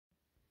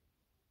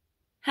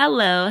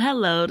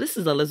Hello. This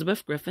is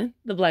Elizabeth Griffin,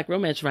 the Black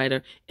Romance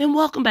Writer, and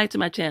welcome back to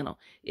my channel.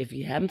 If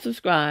you haven't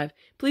subscribed,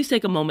 please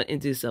take a moment and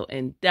do so,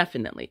 and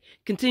definitely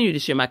continue to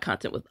share my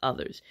content with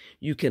others.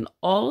 You can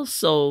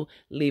also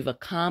leave a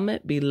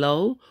comment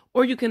below,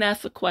 or you can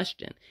ask a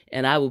question,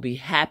 and I will be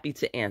happy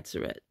to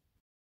answer it.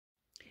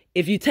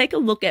 If you take a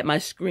look at my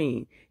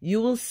screen,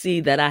 you will see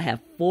that I have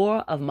 4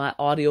 of my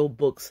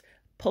audiobooks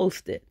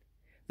posted: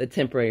 The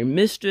Temporary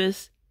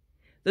Mistress,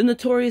 The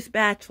Notorious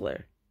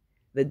Bachelor,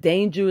 The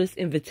Dangerous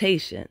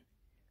Invitation,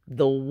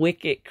 The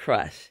Wicked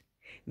Crush.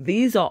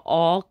 These are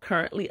all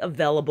currently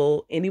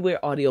available anywhere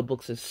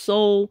audiobooks are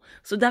sold,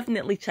 so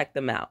definitely check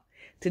them out.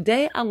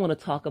 Today, I want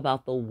to talk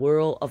about the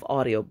world of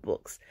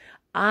audiobooks.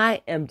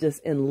 I am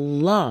just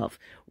in love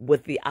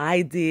with the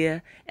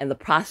idea and the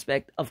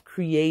prospect of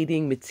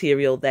creating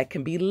material that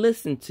can be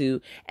listened to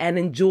and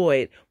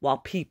enjoyed while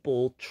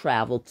people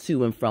travel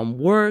to and from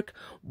work,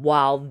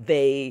 while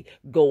they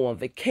go on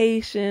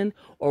vacation,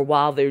 or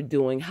while they're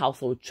doing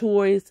household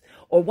chores,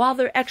 or while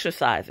they're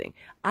exercising.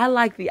 I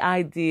like the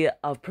idea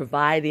of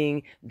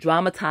providing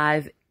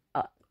dramatized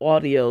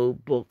audio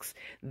books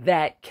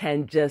that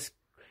can just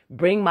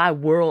bring my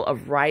world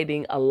of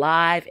writing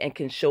alive and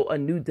can show a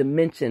new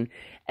dimension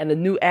and a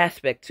new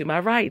aspect to my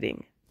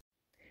writing.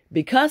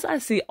 Because I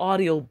see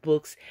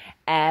audiobooks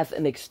as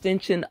an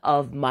extension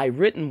of my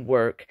written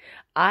work,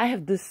 I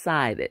have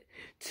decided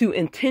to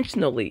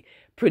intentionally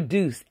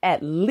produce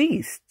at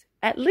least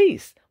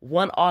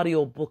one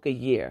audiobook a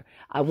year.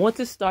 I want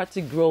to start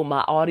to grow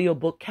my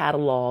audiobook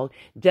catalog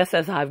just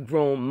as I've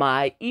grown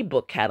my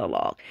ebook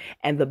catalog.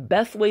 And the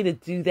best way to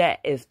do that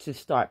is to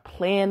start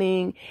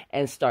planning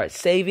and start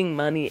saving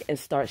money and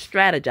start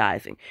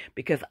strategizing,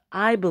 because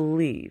I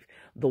believe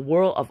the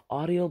world of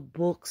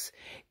audiobooks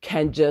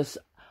can just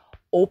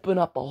open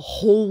up a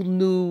whole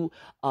new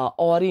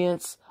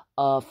audience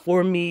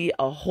for me,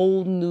 a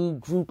whole new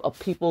group of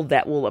people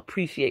that will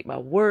appreciate my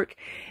work.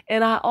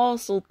 And I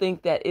also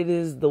think that it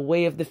is the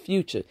way of the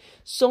future.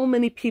 So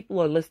many people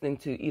are listening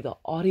to either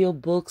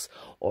audiobooks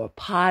or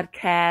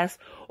podcasts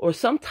or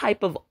some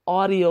type of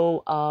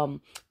audio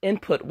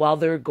input while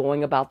they're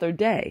going about their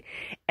day.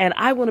 And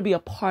I want to be a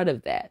part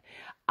of that.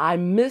 I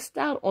missed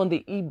out on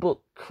the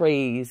ebook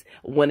craze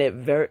when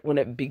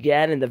it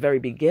began in the very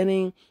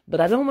beginning, but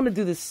I don't want to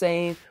do the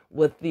same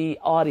with the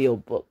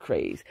audiobook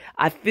craze.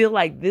 I feel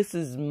like this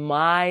is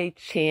my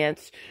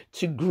chance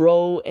to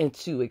grow and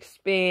to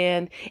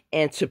expand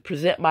and to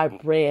present my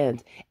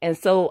brand. And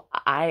so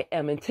I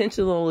am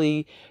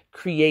intentionally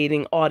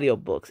creating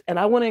audiobooks, and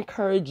I want to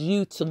encourage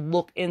you to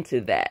look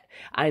into that.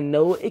 I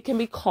know it can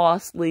be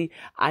costly.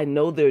 I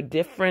know there are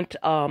different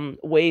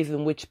ways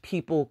in which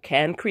people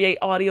can create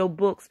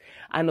audiobooks.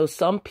 I know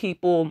some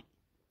people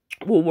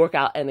will work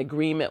out an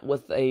agreement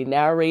with a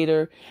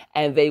narrator,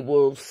 and they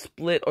will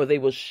split or they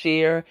will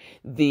share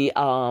the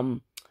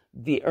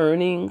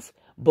earnings.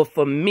 But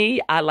for me,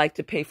 I like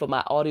to pay for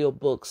my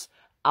audiobooks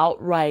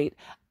outright.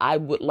 I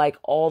would like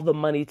all the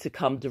money to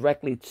come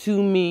directly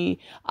to me.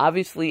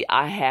 Obviously,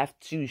 I have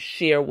to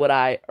share what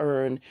I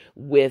earn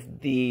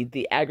with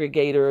the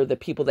aggregator, the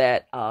people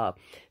that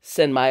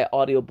send my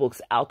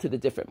audiobooks out to the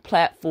different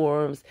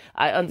platforms.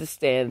 I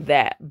understand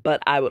that,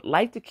 but I would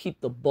like to keep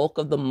the bulk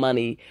of the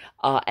money,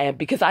 and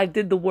because I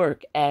did the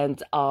work,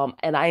 and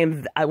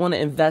I want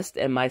to invest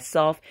in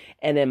myself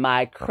and in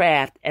my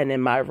craft and in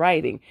my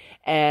writing.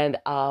 And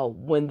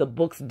when the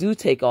books do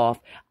take off,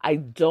 I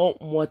don't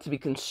want to be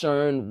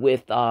concerned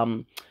with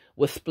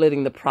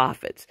splitting the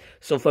profits.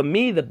 So for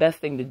me, the best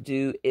thing to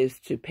do is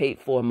to pay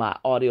for my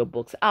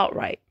audiobooks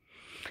outright.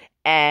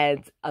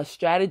 And a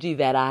strategy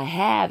that I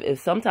have is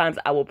sometimes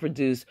I will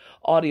produce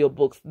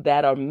audiobooks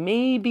that are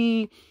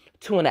maybe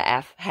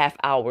 2.5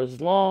 hours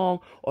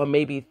long, or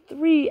maybe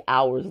 3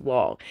 hours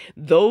long.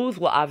 Those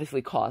will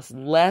obviously cost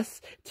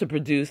less to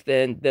produce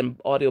than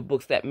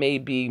audiobooks that may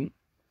be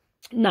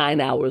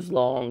 9 hours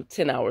long,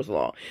 10 hours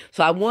long.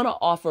 So I want to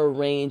offer a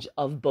range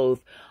of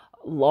both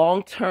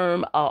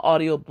long-term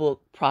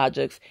audiobook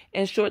projects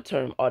and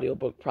short-term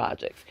audiobook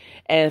projects.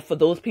 And for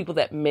those people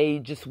that may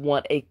just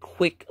want a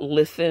quick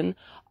listen,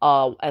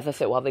 as I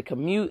said, while they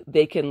commute,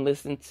 they can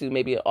listen to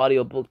maybe an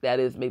audiobook that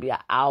is maybe an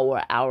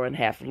hour and a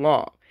half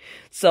long.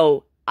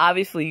 So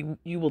obviously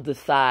you will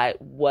decide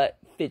what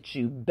fits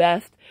you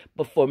best.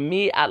 But for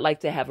me, I'd like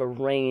to have a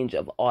range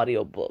of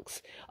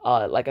audiobooks.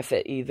 Like I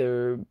said,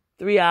 either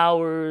 3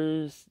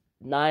 hours,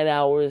 9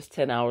 hours,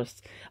 10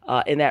 hours,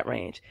 in that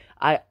range.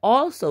 I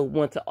also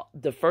want to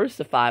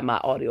diversify my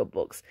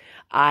audiobooks.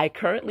 I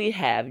currently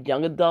have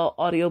young adult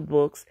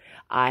audiobooks.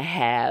 I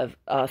have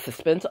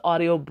suspense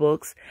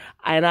audiobooks,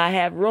 and I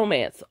have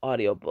romance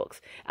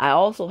audiobooks. I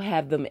also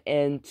have them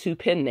in 2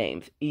 pen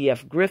names,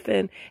 E.F.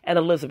 Griffin and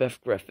Elizabeth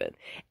Griffin.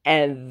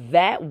 And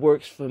that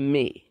works for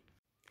me.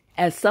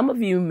 As some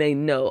of you may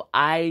know,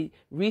 I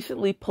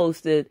recently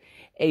posted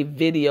a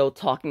video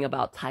talking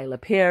about Tyler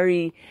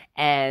Perry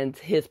and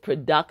his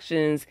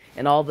productions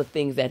and all the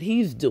things that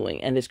he's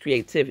doing and his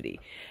creativity.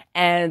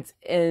 And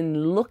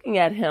in looking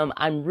at him,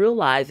 I'm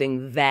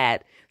realizing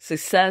that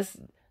success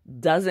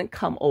doesn't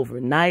come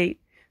overnight.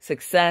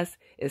 Success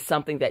is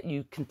something that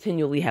you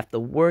continually have to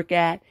work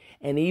at.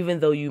 And even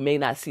though you may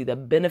not see the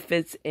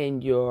benefits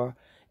in your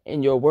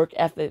work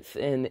ethics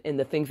and in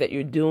the things that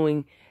you're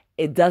doing,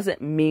 it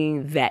doesn't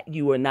mean that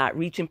you are not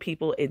reaching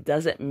people. It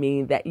doesn't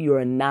mean that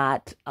you're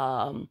not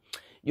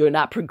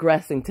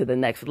progressing to the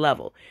next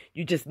level.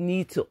 You just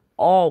need to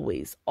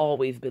always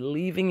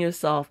believe in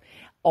yourself,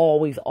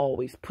 always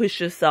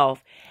push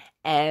yourself,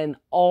 and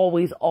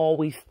always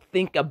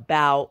think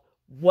about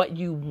what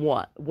you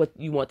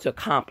want to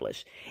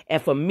accomplish.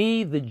 And for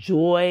me, the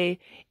joy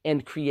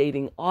in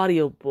creating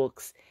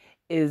audiobooks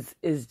is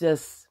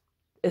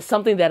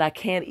something that I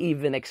can't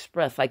even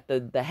express. Like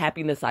the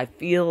happiness I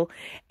feel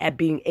at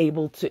being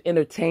able to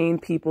entertain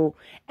people,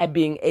 at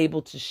being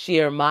able to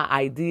share my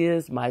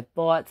ideas, my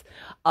thoughts,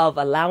 of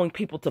allowing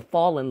people to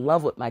fall in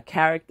love with my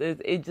characters.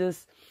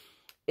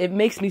 It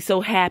makes me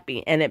so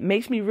happy. And it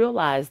makes me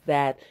realize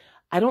that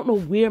I don't know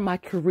where my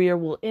career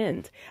will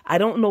end. I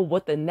don't know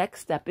what the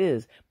next step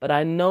is, but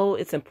I know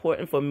it's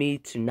important for me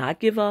to not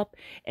give up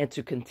and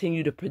to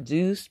continue to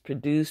produce.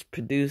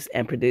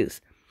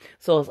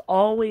 So as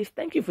always,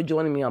 thank you for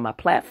joining me on my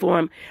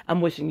platform.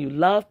 I'm wishing you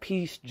love,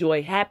 peace,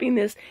 joy,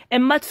 happiness,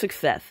 and much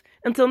success.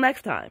 Until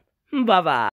next time, bye-bye.